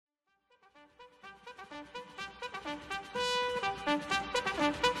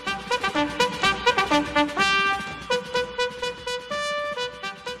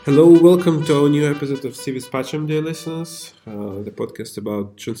Hello, welcome to our new episode of Civis Pacem, dear listeners, the podcast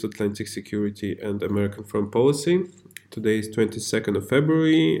about transatlantic security and American foreign policy. Today is 22nd of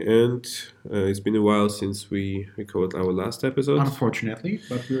February, and it's been a while since we recorded our last episode. Unfortunately,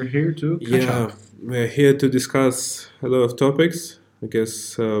 but we're here to catch up. We're here to discuss a lot of topics. I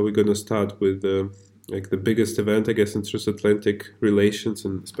guess we're going to start with the biggest event, I guess, in transatlantic relations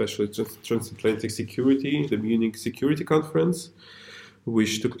and especially transatlantic security, the Munich Security Conference,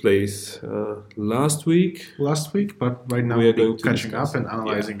 which took place last week. But right now we're catching up and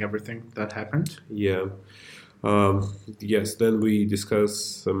analyzing everything that happened. Yeah. Yes, then we discuss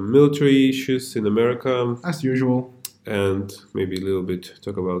some military issues in America. As usual. And maybe a little bit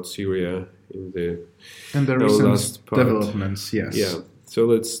talk about Syria in the recent developments, yes. Yeah. So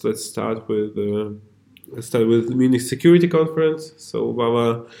let's start with the Munich Security Conference. So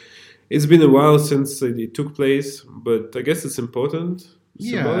Baba, it's been a while since it took place, but I guess it's important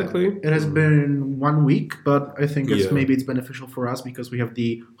symbolically. Yeah, it has been 1 week, but I think maybe it's beneficial for us because we have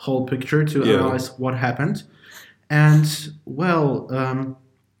the whole picture to analyze what happened. And,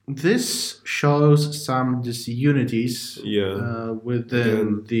 this shows some disunities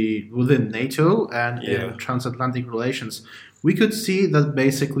within NATO and in transatlantic relations. We could see that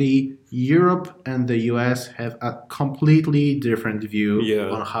basically Europe and the US have a completely different view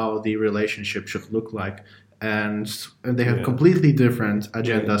on how the relationship should look like, and they have completely different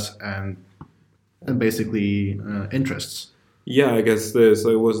agendas and basically interests. Yeah, I guess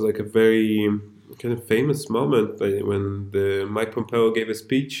there was like a very kind of famous moment when Mike Pompeo gave a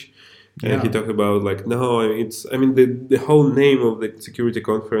speech. And he talked about the whole name of the security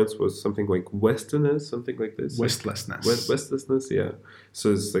conference was something like Westlessness, something like this. Westlessness. Westlessness, yeah.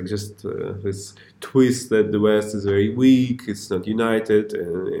 So it's like just this twist that the West is very weak, it's not united,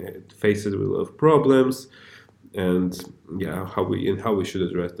 and it faces with a lot of problems. And how we should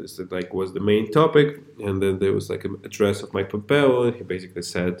address this. That was the main topic. And then there was like an address of Mike Pompeo, and he basically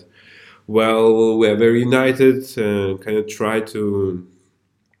said, "Well, we are very united," and kind of try to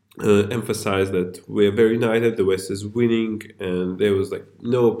emphasize that we are very united. The West is winning, and there was like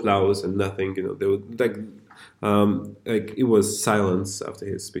no applause and nothing. There was it was silence after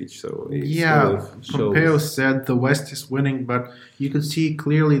his speech. So Pompeo said the West is winning, but you could see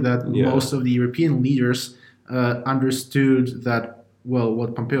clearly that most of the European leaders understood that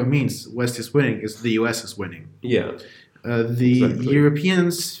what Pompeo means, West is winning, is the US is winning. Yeah,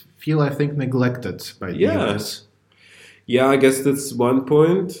 Europeans feel, I think, neglected by the US. Yeah, I guess that's one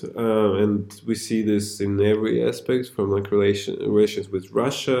point, and we see this in every aspect, from like relations with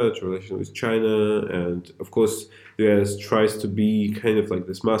Russia to relations with China, and of course the US tries to be kind of like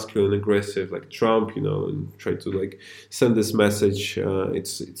this masculine, aggressive, like Trump, and try to like send this message.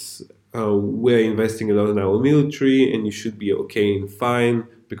 We're investing a lot in our military, and you should be okay and fine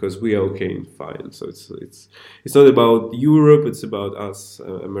because we are okay and fine. So it's not about Europe; it's about us,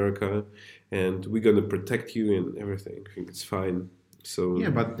 America. And we're going to protect you and everything. I think it's fine. So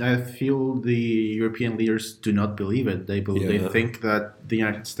but I feel the European leaders do not believe it. They think that the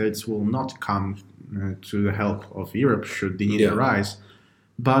United States will not come to the help of Europe should the need arise.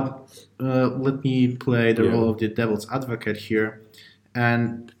 But let me play the role of the devil's advocate here.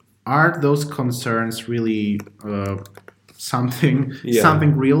 And are those concerns really something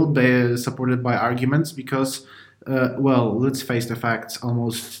real, supported by arguments? Because let's face the facts.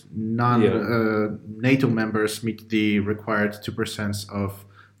 Almost none NATO members meet the required 2% of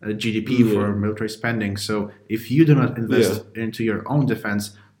GDP for military spending. So if you do not invest into your own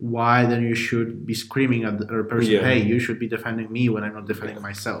defense, why then you should be screaming at the other person, hey, you should be defending me when I'm not defending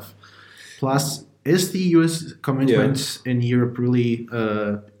myself? Plus, is the US commitment in Europe really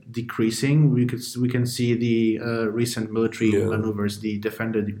decreasing? We can see the recent military maneuvers, the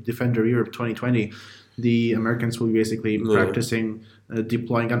Defender Europe 2020. The Americans will be basically practicing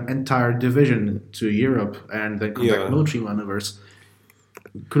deploying an entire division to Europe and then conduct military maneuvers.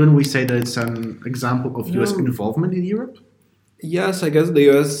 Couldn't we say that it's an example of U.S. involvement in Europe? Yes, I guess the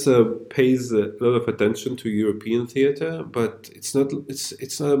U.S. pays a lot of attention to European theater, but it's not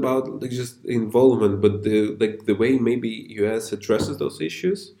about just involvement, but the way maybe U.S. addresses those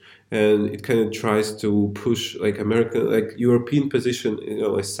issues, and it kind of tries to push European position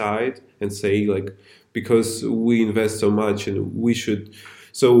aside and say because we invest so much and we should.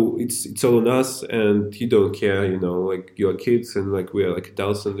 So it's all on us, and you don't care, you are kids, and we are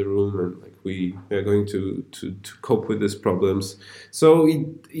adults in the room, and we are going to cope with these problems. So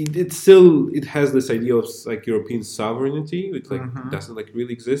it has this idea of European sovereignty, which doesn't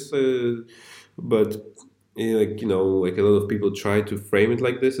really exist. But like like a lot of people try to frame it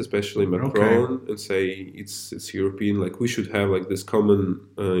like this, especially Okay. Macron, and say it's European. Like we should have like this common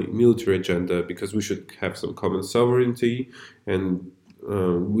military agenda because we should have some common sovereignty, and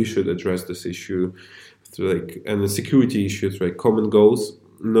we should address this issue through like and the security issues, right? Common goals,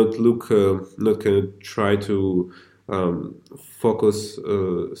 not kind of try to focus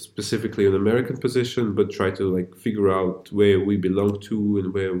specifically on American position, but try to like figure out where we belong to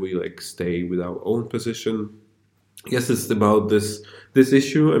and where we like stay with our own position. I guess it's about this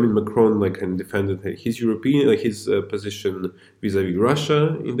issue. I mean, Macron like kind of defended his European like his position vis-a-vis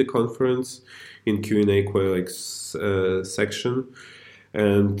Russia in the conference in Q&A quite like section,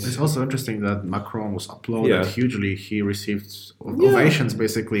 and It's also interesting that Macron was applauded yeah, hugely. He received yeah, ovations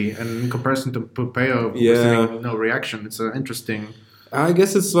basically, and in comparison to Pompeo yeah. receiving no reaction, it's interesting. I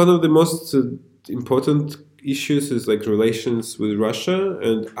guess it's one of the most important issues is like relations with Russia,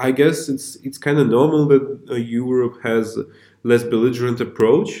 and I guess it's kind of normal that Europe has less belligerent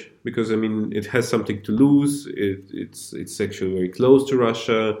approach because I mean it has something to lose. It's actually very close to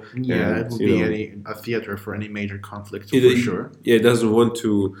Russia, Yeah, it and will be a theater for any major conflict for it sure. yeah, it doesn't want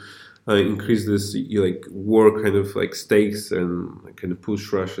to increase this like war kind of like stakes and like, kind of push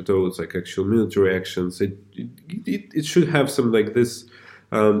Russia towards like actual military actions. It should have some like this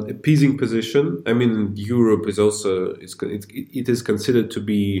appeasing position. I mean, Europe is also it is considered to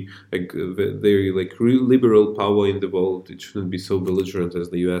be like a very like real liberal power in the world. It shouldn't be so belligerent as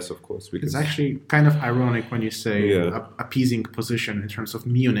the U.S. of course It's because actually kind of ironic when you say yeah appeasing position in terms of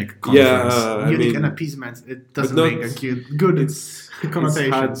Munich conference. yeah I Munich and mean appeasement, it but doesn't not make a good it's hard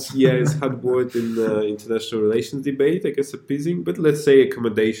connotations. yeah it's hard word in the international relations debate I guess appeasing but let's say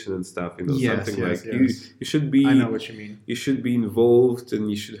accommodation and stuff Yes, something yes, like you yes. you should I know be what you mean. you should be involved and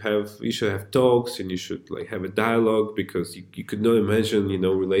you should have talks and you should like have a dialogue because you could not imagine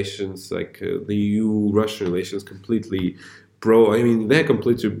relations like the EU Russian relations completely I mean they're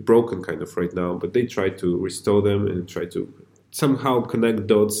completely broken kind of right now but they try to restore them and try to somehow connect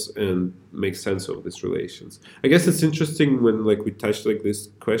dots and make sense of these relations. I guess it's interesting when like we touched like this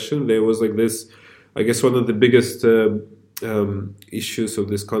question. There was like this. I guess one of the biggest issues of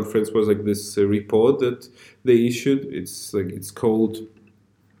this conference was like this report that they issued. It's called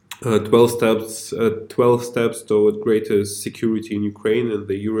 12 steps toward greater security in Ukraine and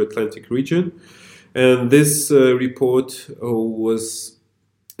the Euro-Atlantic region. And this report was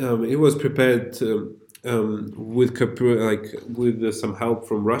it was prepared with some help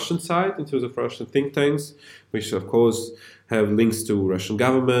from Russian side in terms of Russian think tanks, which of course have links to Russian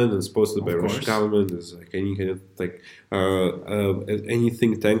government and sponsored by Of Russian course. government. There's like any kind of like any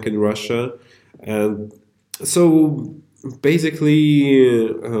think tank in Russia, and so basically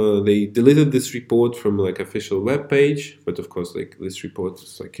they deleted this report from like official web page but of course like this report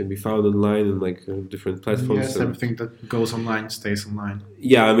like can be found online in like different platforms Yes, and everything that goes online stays online.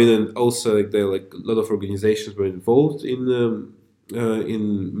 yeah I mean and also like there like a lot of organizations were involved in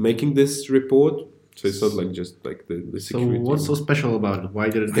making this report so it's not like just like the So security what's so special about it? Why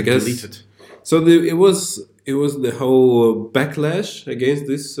did it I get guess deleted? so it was the whole backlash against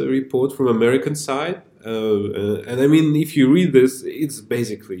this report from American side, and I mean if you read this, it's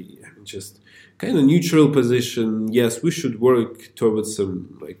basically I mean, just kind of neutral position. Yes, we should work towards some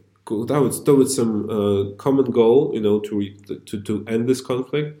like towards some common goal, to end this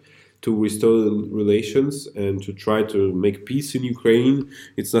conflict, to restore relations and to try to make peace in Ukraine.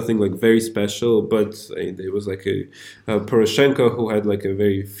 It's nothing like very special, but there was like a Poroshenko who had like a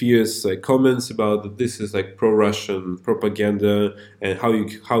very fierce comments about that this is like pro-Russian propaganda and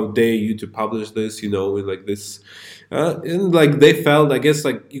how dare you to publish this, in like this, and like they felt, I guess,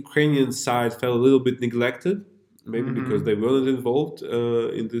 like Ukrainian side felt a little bit neglected, maybe because they Mm-hmm. weren't involved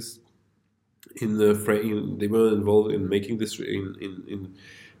in this in the frame. They weren't involved in making this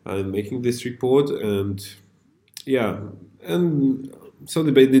making this report, and yeah, and so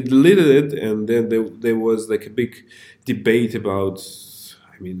they deleted it, and then there was like a big debate about.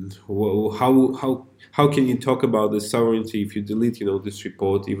 I mean, how can you talk about the sovereignty if you delete this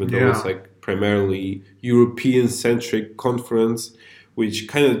report, even though it's Yeah. like primarily European centric conference, which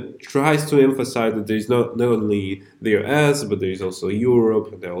kind of tries to emphasize that there's not only the US, but there is also Europe,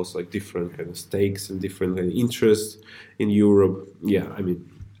 and there are also like different kind of stakes and different kind of interests in Europe. Yeah, I mean,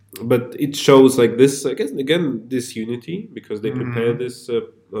 but it shows like this, I guess, again, this unity because they prepared Mm-hmm. this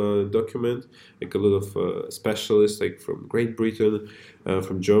document. Like a lot of specialists, like from Great Britain,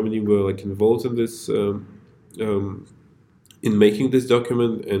 from Germany, were like involved in this. Um, in making this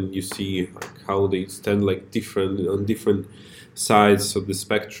document, and you see like how they stand like different on different sides of the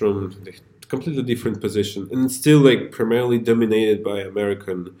spectrum. They completely different position, and it's still like primarily dominated by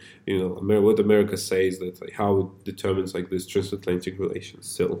American, what America says, that like how it determines like this transatlantic relations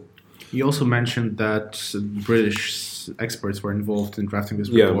still. You also mentioned that British experts were involved in drafting this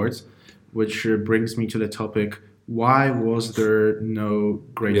report, which brings me to the topic: why was there no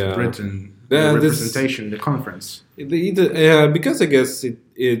Great Britain representation in the conference? Because I guess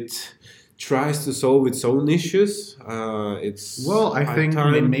it tries to solve its own issues. I think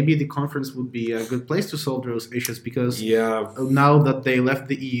maybe the conference would be a good place to solve those issues, because now that they left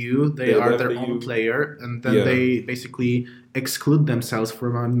the EU, they are their own player, and then they basically exclude themselves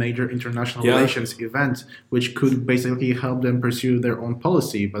from a major international relations event, which could basically help them pursue their own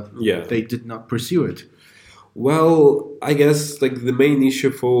policy, but they did not pursue it. Well, I guess like the main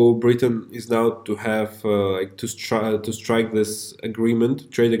issue for Britain is now to have to strike this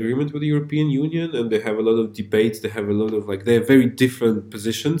trade agreement with the European Union, and they have a lot of debates. They have a lot of they have very different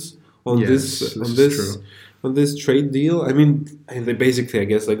positions on this trade deal. I mean, and they basically, I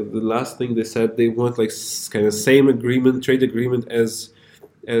guess, like the last thing they said, they want like kind of same trade agreement as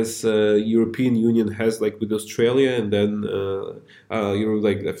European Union has like with Australia, and then I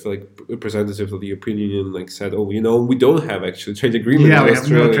feel like representatives of the European Union like said, we don't have actually trade agreement with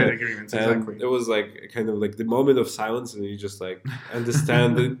Australia. We have no trade agreements, exactly. And it was like kind of like the moment of silence, and you just like understand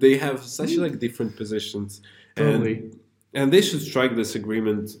that they have such like different positions. Totally. And they should strike this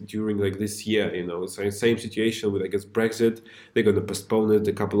agreement during like this year. It's the same situation with, I guess, Brexit. They're going to postpone it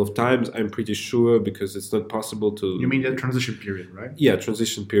a couple of times, I'm pretty sure, because it's not possible to. You mean the transition period, right? Yeah,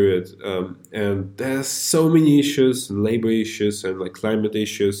 transition period. And there's so many issues, and labor issues, and like climate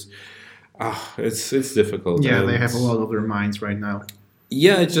issues. It's difficult. Yeah, they have a lot on their minds right now.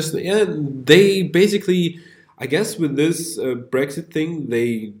 Yeah, they basically. I guess with this Brexit thing,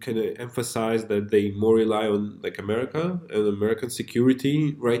 they kind of emphasize that they more rely on like America and American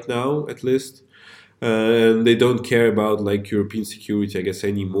security right now, at least, and they don't care about like European security, I guess,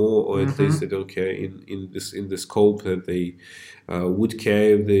 anymore, or at least they don't care in the scope that they would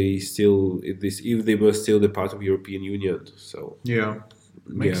care if they were still the part of European Union. So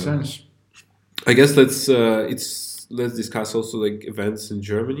makes sense. I guess let's discuss also like events in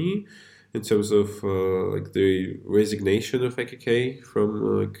Germany. In terms of like the resignation of AKK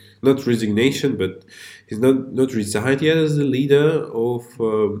from not resignation, but he's not resigned yet as the leader of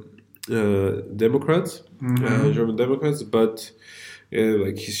Democrats, German Democrats. But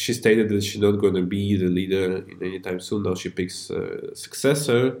she stated that she's not going to be the leader anytime soon. Now she picks a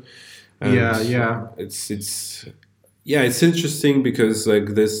successor. And it's interesting because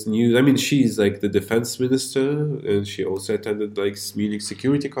like this news. I mean, she's like the defense minister, and she also attended like Munich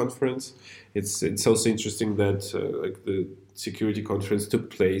security conference. It's also interesting that like the security conference took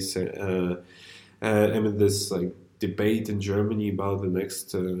place. This like debate in Germany about the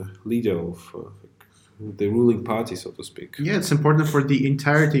next leader of the ruling party, so to speak. Yeah, it's important for the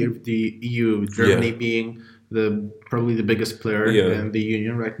entirety of the EU. Germany being probably the biggest player in the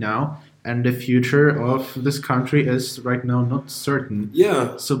union right now. And the future of this country is right now not certain.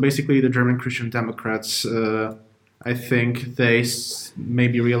 Yeah. So basically, the German Christian Democrats, I think they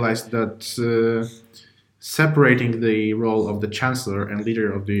maybe realized that separating the role of the chancellor and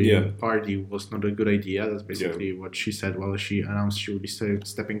leader of the party was not a good idea. That's basically what she said while she announced she would be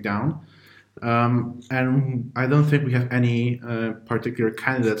stepping down. And I don't think we have any particular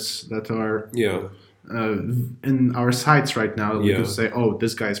candidates that are in our sights right now. We could say,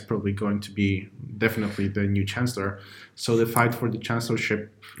 this guy is probably going to be definitely the new chancellor. So the fight for the chancellorship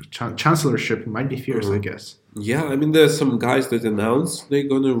might be fierce, I guess. Yeah, I mean, there's some guys that announced they're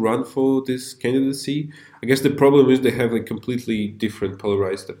going to run for this candidacy. I guess the problem is they have like completely different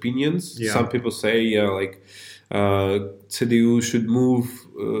polarized opinions. Yeah. Some people say, CDU should move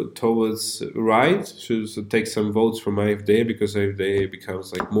towards right, should take some votes from AfD because AfD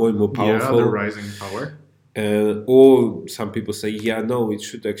becomes like more and more powerful. Yeah, they're rising in power. Or some people say, it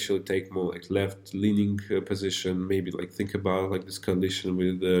should actually take more like left-leaning position. Maybe like think about like this coalition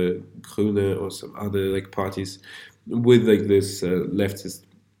with Grüne or some other like parties with like this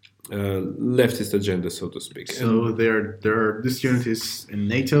leftist agenda, so to speak. So there are disunities in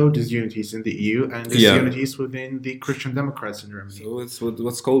NATO, disunities in the EU, and disunities within the Christian Democrats in Germany. So it's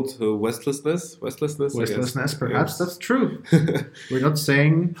what's called Westlessness. Westlessness, perhaps that's true. We're not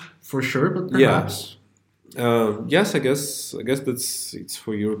saying for sure, but perhaps. Yes, I guess it's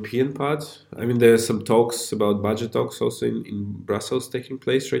for European part. I mean, there's some budget talks also in Brussels taking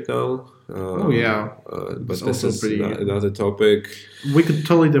place right now. But this is another topic. We could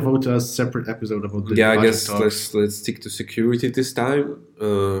totally devote a separate episode about the budget I guess talks. let's stick to security this time.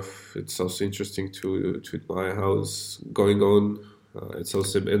 It's also interesting to admire how it's going on It's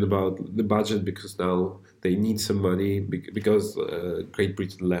also about the budget because now they need some money because Great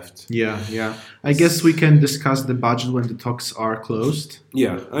Britain left. Yeah. I guess we can discuss the budget when the talks are closed.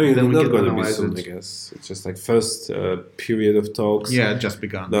 Yeah, I mean, then it's we not can going to be analyze soon, it. I guess. It's just like first period of talks. Yeah, just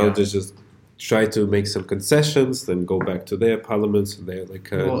begun. Now yeah. they just try to make some concessions, then go back to their parliaments, and they're like.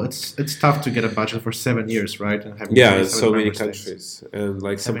 Well, it's tough to get a budget for 7 years, right? And having yeah, in 27 so many member states. countries, and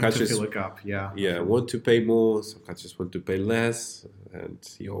like some Having countries to fill a gap, yeah, want to pay more. Some countries want to pay less, and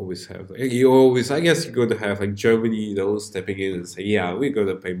you always I guess you're gonna have like Germany, stepping in and say, yeah, we're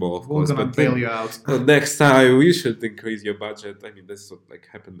gonna pay more, of course, We're gonna but bail you out. next time we should increase your budget. I mean, this what like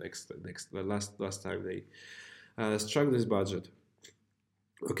happened the last time they struck this budget.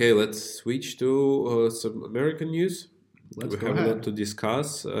 Okay, let's switch to some American news. Let's we go have ahead. a lot to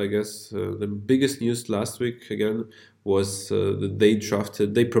discuss. I guess the biggest news last week again was that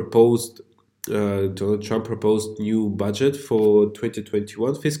Donald Trump proposed new budget for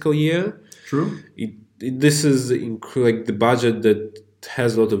 2021 fiscal year. True. This is like the budget that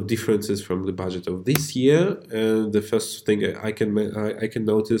has a lot of differences from the budget of this year. And the first thing I can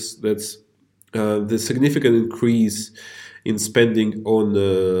notice that's the significant increase in spending on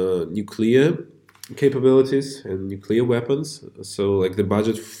nuclear capabilities and nuclear weapons. So like the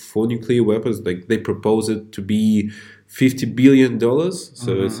budget for nuclear weapons, like they propose it to be $50 billion.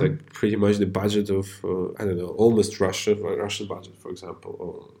 So it's like pretty much the budget of, I don't know, almost Russian budget, for example,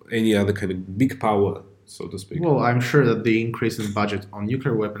 or any other kind of big power, so to speak. Well, I'm sure that the increase in budget on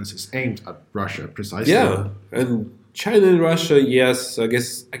nuclear weapons is aimed at Russia precisely. Yeah, and China and Russia, yes, I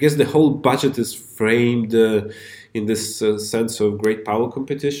guess the whole budget is framed in this sense of great power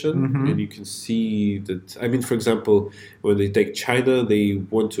competition, and you can see that. I mean, for example, when they take China, they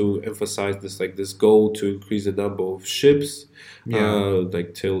want to emphasize this goal to increase the number of ships,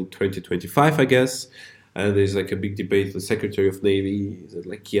 like till 2025, I guess. And there's like a big debate. The Secretary of Navy is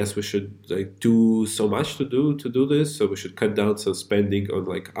like, yes, we should like do so much to do this. So we should cut down some spending on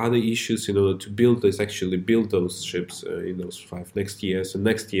like other issues in order to build those ships in those 5 next years and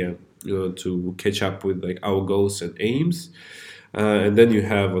next year, to catch up with like our goals and aims. And then you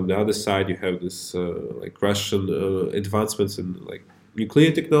have on the other side, you have this like Russian advancements in like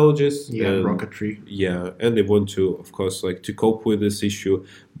nuclear technologies, and rocketry. Yeah, and they want to, of course, like to cope with this issue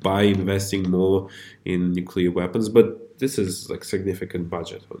by investing more in nuclear weapons. But this is like significant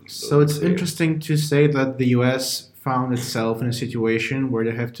budget. So it's interesting to say that the U.S. found itself in a situation where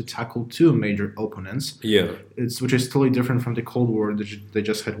they have to tackle two major opponents. Yeah, which is totally different from the Cold War. They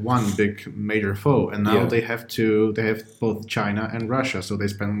just had one big major foe, and now they have both China and Russia. So they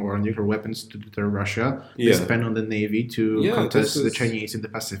spend more on nuclear weapons to deter Russia. They spend on the Navy to contest the Chinese in the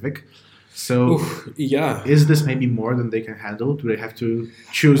Pacific. So, is this maybe more than they can handle? Do they have to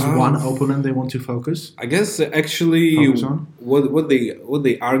choose one opponent they want to focus? I guess actually, what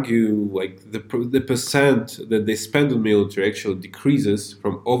they argue, like the percent that they spend on military actually decreases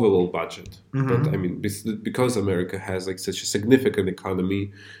from overall budget. But I mean, because America has like such a significant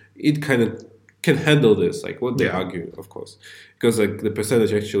economy, it kind of can handle this. Like what they argue, of course, because like the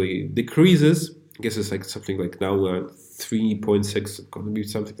percentage actually decreases. I guess it's like something like now 3.6, going to be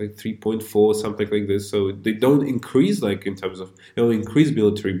something like 3.4, something like this. So they don't increase like in terms of increase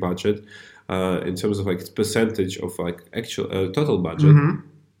military budget in terms of like its percentage of like actual total budget.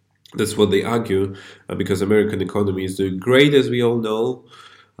 That's what they argue because American economy is doing great, as we all know.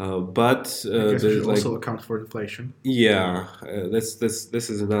 But I guess it also account for inflation. Yeah, this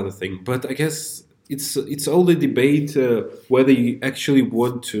is another thing. But I guess it's all the debate whether you actually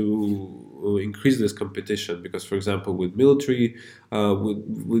want to increase this competition, because for example with military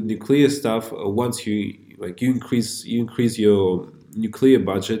with nuclear stuff, once you increase your nuclear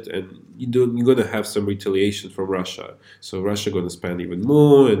budget, and you're going to have some retaliation from Russia. So Russia going to spend even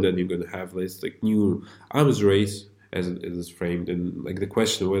more, and then you're going to have this like new arms race as it is framed, and like the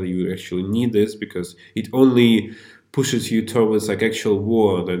question of whether you actually need this, because it only pushes you towards like actual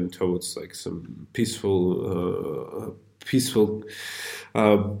war than towards like some peaceful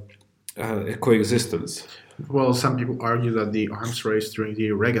coexistence. Well, some people argue that the arms race during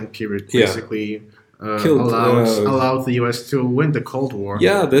the Reagan period basically allowed the U.S. to win the Cold War.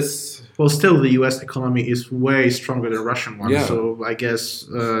 Yeah, this. Well, still the U.S. economy is way stronger than the Russian one. Yeah. So I guess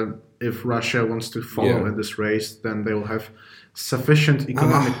if Russia wants to follow in this race, then they will have sufficient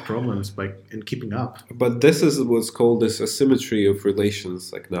economic problems in keeping up. But this is what's called this asymmetry of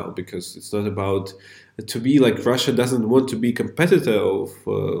relations, like now, because it's not about to be like Russia doesn't want to be competitor of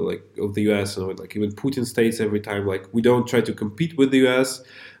the US, and like even Putin states every time like we don't try to compete with the US,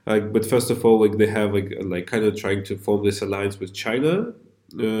 but first of all like they have like kind of trying to form this alliance with China.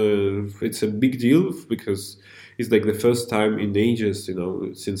 It's a big deal because it's like the first time in ages,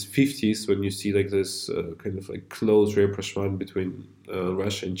 since 50s, when you see like this kind of like close rapprochement between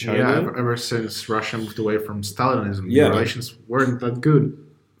Russia and Yeah, China. ever since Russia moved away from Stalinism, the Yeah. relations weren't that good.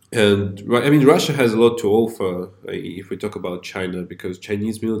 And I mean, Russia has a lot to offer if we talk about China, because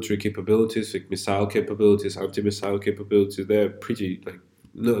Chinese military capabilities, like missile capabilities, anti-missile capabilities, they're pretty like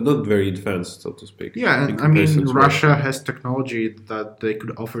not very advanced, so to speak. Yeah, in and I mean, comparison to Russia has technology that they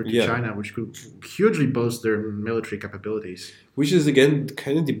could offer to Yeah. China, which could hugely boost their military capabilities. Which is again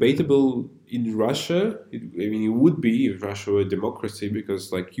kind of debatable in Russia. I mean, it would be if Russia were a democracy,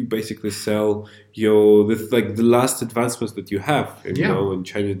 because like you basically sell the last advancements that you have, and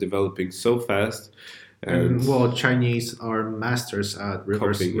China developing so fast. And well, Chinese are masters at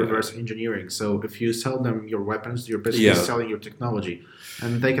Copying, reverse engineering. So if you sell them your weapons, you're basically selling your technology,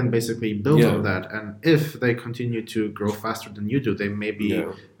 and they can basically build on that. And if they continue to grow faster than you do, they may be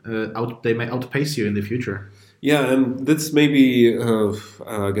they may outpace you in the future. Yeah, and that's maybe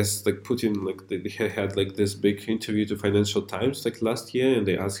I guess like Putin, like they had like this big interview to Financial Times like last year, and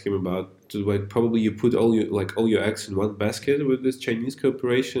they asked him about like probably you put all your eggs in one basket with this Chinese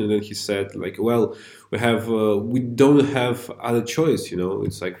corporation, and then he said like, well, we don't have other choice,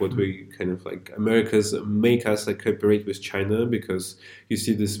 it's like what we kind of like Americans make us like cooperate with China, because you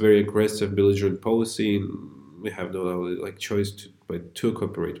see this very aggressive belligerent policy, and we have no other like choice to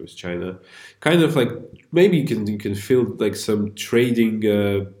cooperate with China. Kind of like maybe you can feel like some trading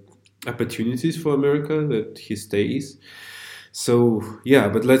opportunities for America that he stays. So yeah,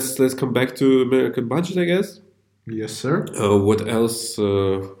 but let's come back to American budget, I guess. Yes, sir. What else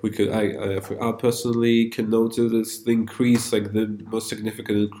we could? I personally can notice is the increase, like the most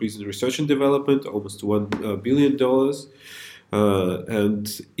significant increase in research and development, almost $1 billion. And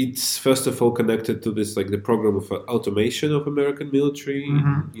it's first of all connected to this, like the program of automation of American military,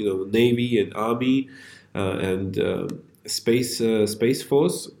 Navy and Army, and Space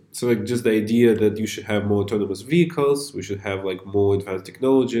Force. So like just the idea that you should have more autonomous vehicles, we should have like more advanced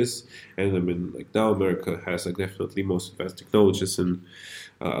technologies, and I mean like now America has like definitely most advanced technologies and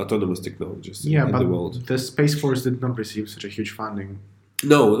autonomous technologies in the world. The Space Force did not receive such a huge funding.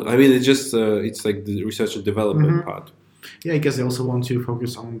 No, I mean it's just it's like the research and development part. Yeah, I guess they also want to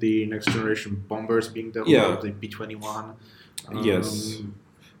focus on the next generation bombers being developed, the B-21. Yes,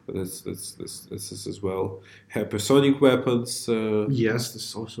 that's as well. Hypersonic weapons. Yes, this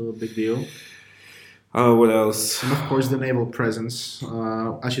is also a big deal. What else? And of course, the naval presence.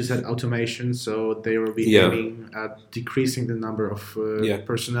 As you said, automation. So they will be aiming at decreasing the number of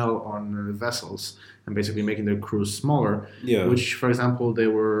personnel on vessels and basically making their crews smaller. Yeah. Which, for example, they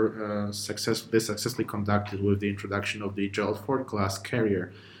were successfully conducted with the introduction of the Gerald Ford class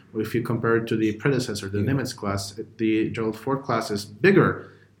carrier. If you compare it to the predecessor, the Nimitz class, the Gerald Ford class is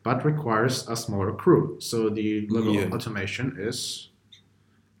bigger, but requires a smaller crew. So the level of automation is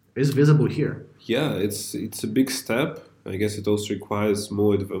visible here. Yeah, it's a big step. I guess it also requires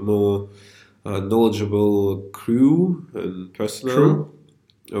more knowledgeable crew and personnel,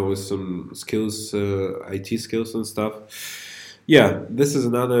 with some skills, IT skills and stuff. Yeah, this is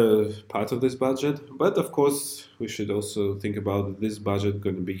another part of this budget. But of course, we should also think about this budget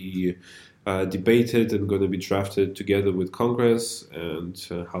going to be debated and going to be drafted together with Congress and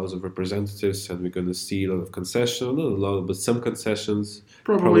House of Representatives, and we're going to see a lot of concessions, not a lot, but some concessions.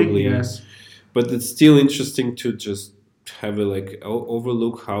 Probably yes. But it's still interesting to just have a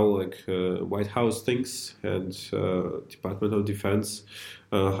overlook how White House thinks and Department of Defense,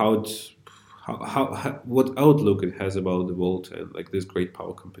 what outlook it has about the world and like this great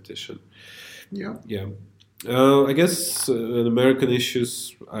power competition. Yeah. I guess in American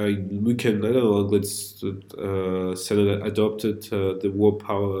issues, Senate adopted the War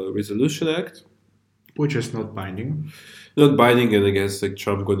Power Resolution Act, which is not binding. Not binding, and I guess like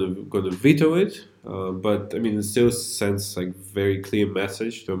Trump gonna veto it. But I mean, it still sends like very clear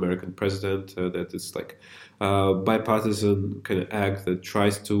message to American president that it's like bipartisan kind of act that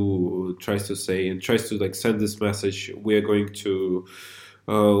tries to say and tries to like send this message: we are going to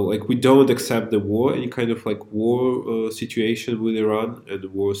we don't accept the war, any kind of like war situation with Iran and the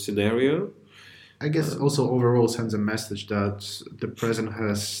war scenario. I guess also overall sends a message that the president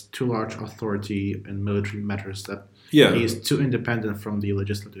has too large authority in military matters, that he is too independent from the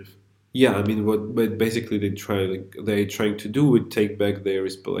legislative. Yeah, I mean, what basically they're trying to do would take back their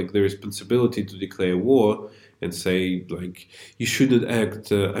responsibility to declare war and say like you shouldn't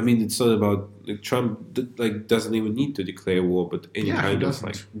act. I mean, it's not about Trump doesn't even need to declare war, but any kind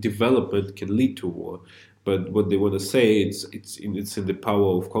of development can lead to war. But what they want to say it's in the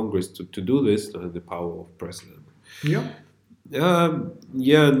power of Congress to do this, not in the power of president. Yeah.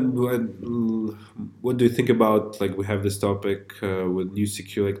 Yeah, and what do you think about like we have this topic with new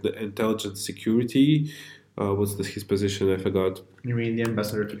secure like the intelligence security? What's his position? I forgot. You mean the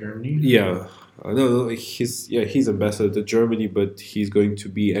ambassador to Germany? Yeah, no, he's ambassador to Germany, but he's going to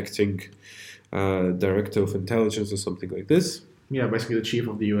be acting director of intelligence or something like this. Yeah, basically the chief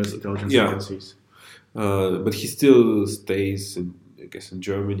of the U.S. intelligence Yeah, agencies. but he still stays I guess in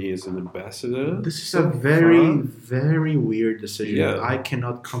Germany as an ambassador. This is a very weird decision. Yeah. I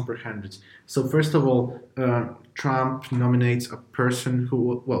cannot comprehend it. So first of all, Trump nominates a person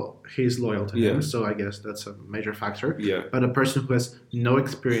who, well, he's loyal to him, so I guess that's a major factor. Yeah. But a person who has no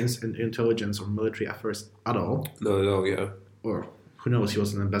experience in intelligence or military affairs at all. No, yeah. Or who knows, he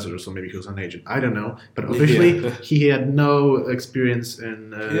was an ambassador, so maybe he was an agent. I don't know. But officially, he had no experience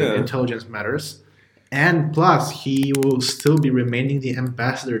in intelligence matters. And plus, he will still be remaining the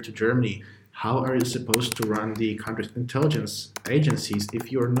ambassador to Germany. How are you supposed to run the country's intelligence agencies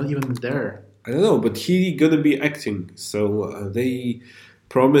if you're not even there? I don't know, but he gonna be acting. So they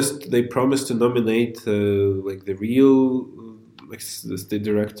promised to nominate like the real like the state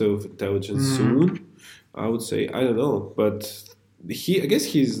director of intelligence soon. I would say I don't know, but I guess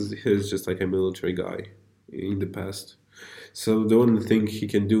he's just like a military guy in the past. So the only thing he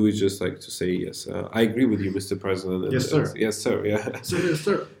can do is just like to say yes. I agree with you, Mr. President. And, yes, sir. Yes, sir. Yeah. So, yes,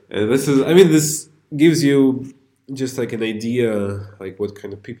 sir. And this gives you just like an idea like what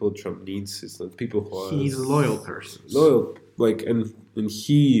kind of people Trump needs. It's not people who are he's a loyal person. Loyal, like and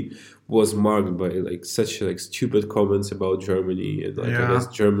he was marked by like such like stupid comments about Germany and like I guess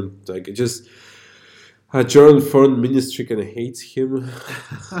German like it just. German foreign ministry kind of hates him.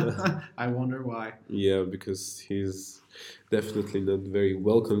 I wonder why. Yeah, because he's definitely not very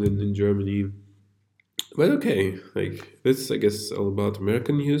welcomed in Germany. But okay, like that's I guess all about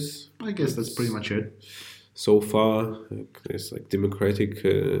American news. I guess that's pretty much it. So far, like, there's like democratic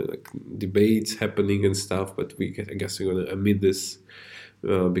like debates happening and stuff, but I guess we're gonna omit this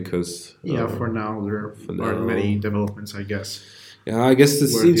because for now there aren't many developments. I guess. Yeah, I guess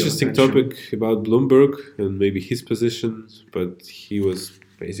this is an interesting topic about Bloomberg and maybe his position, but he was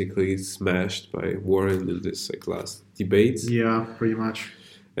basically smashed by Warren in this like last debates. Yeah, pretty much.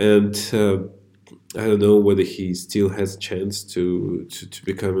 And I don't know whether he still has a chance to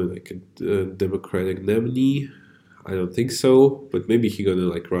become like a Democratic nominee. I don't think so, but maybe he's gonna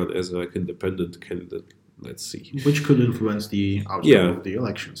like run as like independent candidate. Let's see. Which could influence the outcome of the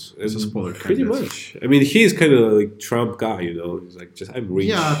elections. As a spoiler pretty much. I mean, he's kind of like Trump guy, you know. He's like, I'm rich.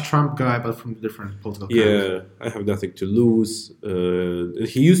 Yeah, Trump guy, but from different political kind. I have nothing to lose. And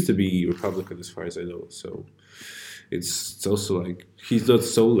he used to be Republican, as far as I know. So it's also like he's not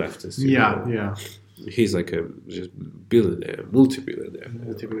so leftist. Yeah. He's like a just billionaire,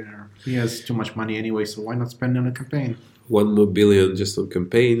 multi-billionaire. He has too much money anyway, so why not spend it on a campaign? 1 more billion just on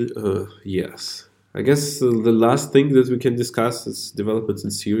campaign. Yes. I guess the last thing that we can discuss is developments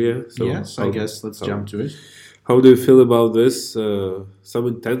in Syria. So yes, I guess let's jump to it. How do you feel about this? Some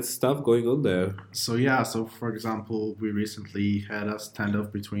intense stuff going on there. So for example, we recently had a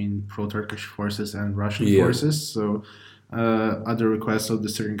standoff between pro-Turkish forces and Russian forces. So at the request of the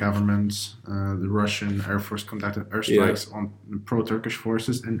Syrian government, the Russian Air Force conducted airstrikes on pro-Turkish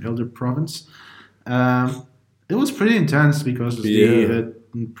forces in Idlib province. It was pretty intense because the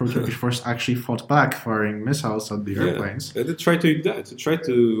pro-Turkish force actually fought back, firing missiles at the airplanes. They tried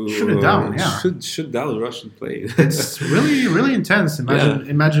to shoot it down. Shoot down a Russian plane. It's really intense.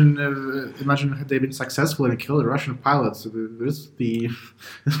 Imagine had they been successful and killed a Russian pilot. So this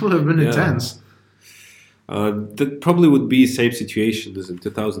would have been intense. That probably would be same situation as in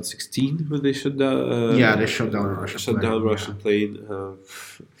 2016 when they shot down. They shot down a Russian plane.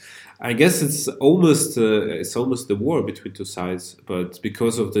 I guess it's almost the war between two sides, but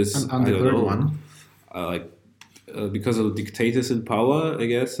because of this, and the third one, because of dictators in power, I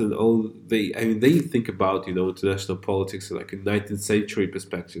guess, and all they think about international politics like a 19th century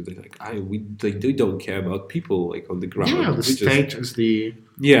perspective. They're like, they don't care about people like on the ground. Yeah, the state is the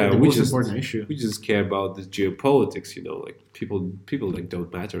most important issue. We just care about the geopolitics, like people like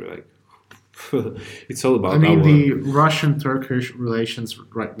don't matter, like. It's all about. The Russian-Turkish relations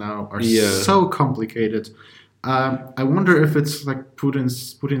right now are so complicated. I wonder if it's like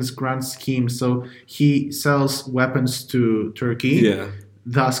Putin's grand scheme. So he sells weapons to Turkey,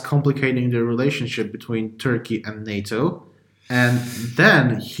 thus complicating the relationship between Turkey and NATO. And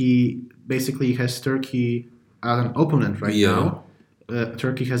then he basically has Turkey as an opponent right now.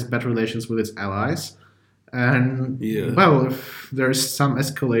 Turkey has bad relations with its allies. And Yeah. well, if there's some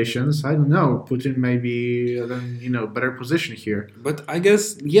escalations, I don't know. Putin may be better position here. But I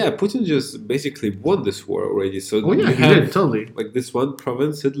guess, yeah, Putin just basically won this war already. So Oh yeah, you he did have totally. like this one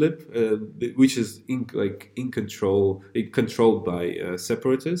province, Idlib, which is in control, controlled by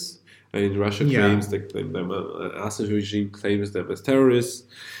separatists. And Russia Yeah. claims they claim them. Assad regime claims them as terrorists,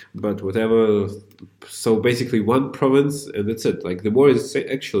 but whatever. So basically, one province, and that's it. Like the war is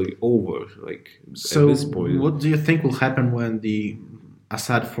actually over. Like at So, this point. what do you think will happen when the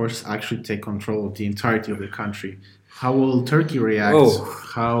Assad forces actually take control of the entirety of the country? How will Turkey react? Oh,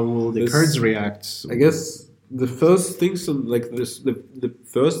 How will the Kurds react? I guess the first things on like this, the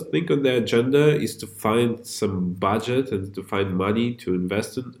first thing on the agenda is to find some budget and to find money to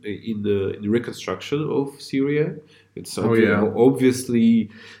invest in the reconstruction of Syria. It's obviously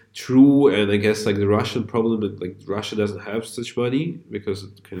true, and I guess like the Russian problem, like Russia doesn't have such money because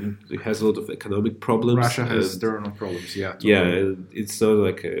it has a lot of economic problems. Russia has their own problems, yeah. Totally. Yeah, and it's not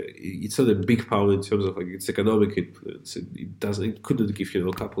like it's not a big power in terms of like its economic influence. It couldn't give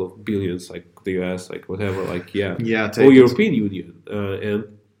a couple of billions like the US, like whatever, like or European Union, and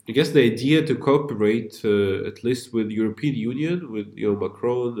I guess the idea to cooperate at least with European Union, with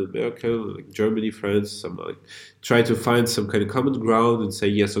Macron and Merkel, like Germany, France, try to find some kind of common ground and say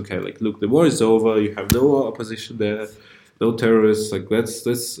yes, okay, like look, the war is over, you have no opposition there, no terrorists, like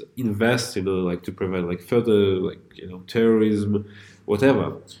let's invest, like to prevent like further terrorism,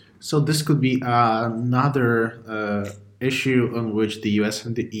 whatever. So this could be another issue on which the US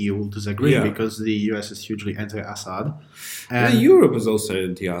and the EU will disagree because the US is hugely anti-Assad. And Europe is also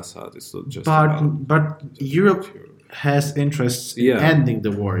anti-Assad. It's not just but Europe has interests in ending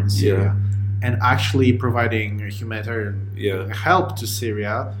the war in Syria and actually providing humanitarian help to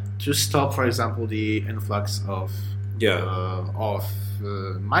Syria to stop, for example, the influx of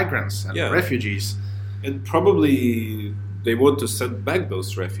migrants and refugees. And probably they want to send back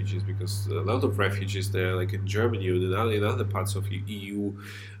those refugees because a lot of refugees there, like in Germany or in other parts of the EU,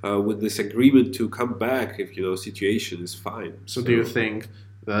 with this agreement to come back if situation is fine. So do you think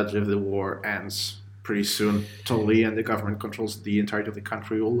that if the war ends pretty soon totally and the government controls the entirety of the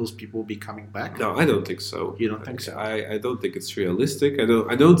country, all those people will be coming back? No, I don't think so. You don't think so? I don't think it's realistic.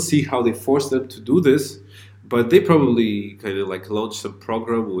 I don't see how they force them to do this. But they probably kind of like launch some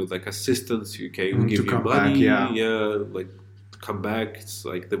program with like assistance. Okay, we give you money. Like come back. It's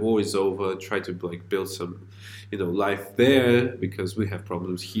like the war is over. Try to like build some, life there because we have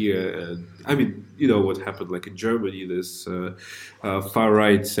problems here. And I mean, what happened like in Germany, this far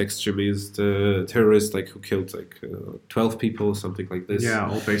right extremist terrorist like who killed like 12 people, something like this. Yeah,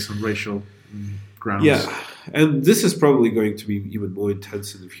 all based on racial grounds. Yeah, and this is probably going to be even more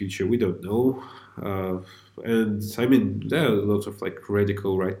intense in the future. We don't know. And I mean, there are lots of like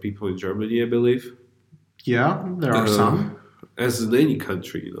radical right people in Germany, I believe. Yeah, there are some. As in any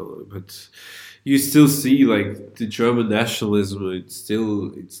country, but you still see like the German nationalism. It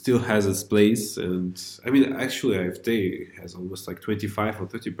still has its place, and I mean, actually, AfD has almost like 25 or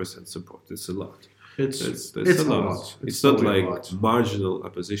 30% support. It's a lot. It's a lot. It's not like marginal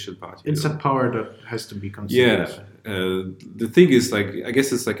opposition party. It's a power that has to be considered. Yeah. The thing is, like, I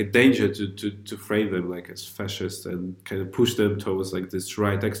guess it's like a danger to frame them like as fascist and kind of push them towards like this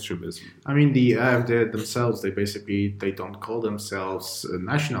right extremism. I mean, the AfD themselves, they don't call themselves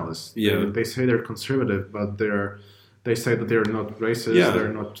nationalists. Yeah. They say they're conservative, but they say that they're not racist. Yeah.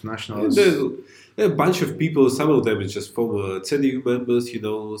 They're not nationalists. There are a bunch of people. Some of them is just former CDU members,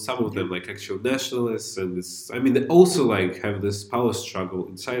 some of them like actual nationalists, and they also like have this power struggle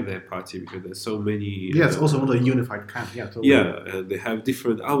inside their party because there's so many. Yeah, it's also not a unified camp. Yeah, totally. Yeah, and they have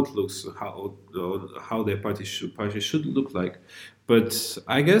different outlooks on how their party should look like. But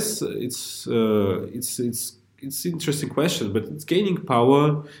I guess it's an interesting question, but it's gaining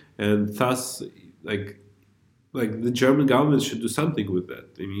power, and thus like the German government should do something with that.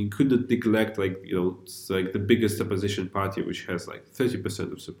 I mean, you couldn't neglect it's like the biggest opposition party, which has like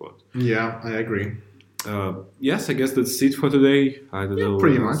 30% of support. Yeah, I agree. Yes, I guess that's it for today. I don't know.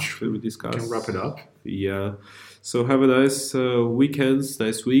 Pretty much. We discuss. Can wrap it up. Yeah. So have a nice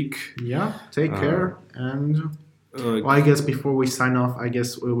nice week. Yeah. Take care. And I guess before we sign off, I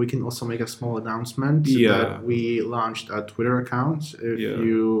guess we can also make a small announcement that we launched a Twitter account. If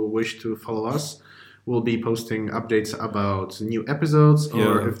you wish to follow us. We'll be posting updates about new episodes,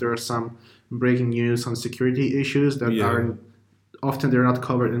 or if there are some breaking news on security issues that aren't often they're not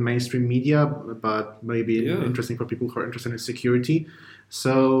covered in mainstream media, but maybe interesting for people who are interested in security.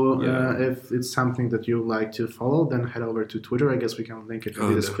 So if it's something that you like to follow, then head over to Twitter. I guess we can link it in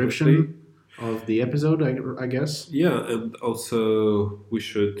the description. Definitely. of the episode, I guess. Yeah, and also we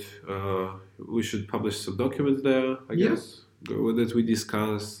should publish some documents there, I guess, that we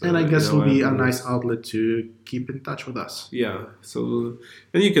discuss. And I guess in it'll our be a episodes. nice outlet to keep in touch with us. Yeah. So,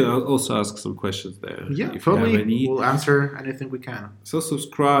 and you can also ask some questions there. Yeah, if totally. You have any. We'll answer anything we can. So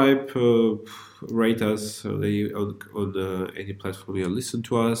subscribe, rate us on any platform you listen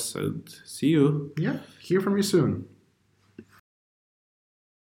to us, and see you. Yeah, hear from you soon.